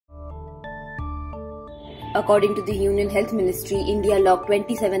According to the Union Health Ministry, India logged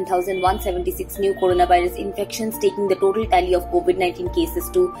 27,176 new coronavirus infections, taking the total tally of COVID-19 cases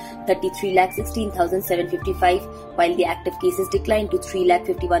to 33,16,755, while the active cases declined to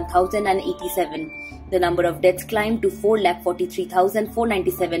 3,51,087. The number of deaths climbed to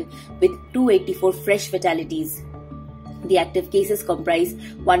 4,43,497, with 284 fresh fatalities. The active cases comprise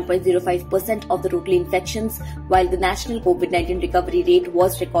 1.05% of the total infections, while the national COVID-19 recovery rate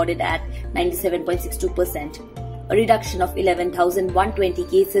was recorded at 97.62%. A reduction of 11,120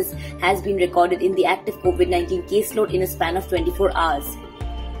 cases has been recorded in the active COVID-19 caseload in a span of 24 hours.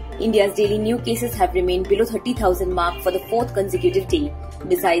 India's daily new cases have remained below 30,000 mark for the fourth consecutive day.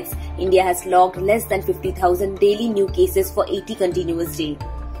 Besides, India has logged less than 50,000 daily new cases for 80 continuous days.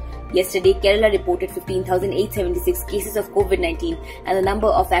 Yesterday, Kerala reported 15,876 cases of COVID-19 and the number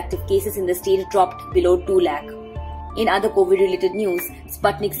of active cases in the state dropped below 2 lakh. In other COVID-related news,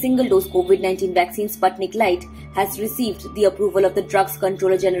 Sputnik single-dose COVID-19 vaccine Sputnik Light has received the approval of the Drugs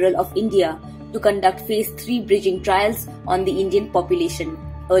Controller General of India to conduct Phase 3 bridging trials on the Indian population.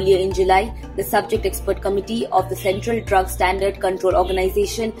 Earlier in July, the Subject Expert Committee of the Central Drug Standard Control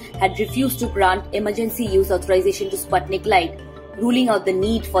Organization had refused to grant emergency use authorization to Sputnik Light, ruling out the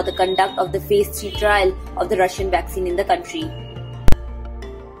need for the conduct of the Phase 3 trial of the Russian vaccine in the country.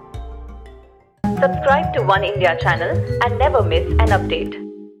 Subscribe to Oneindia channel and never miss an update.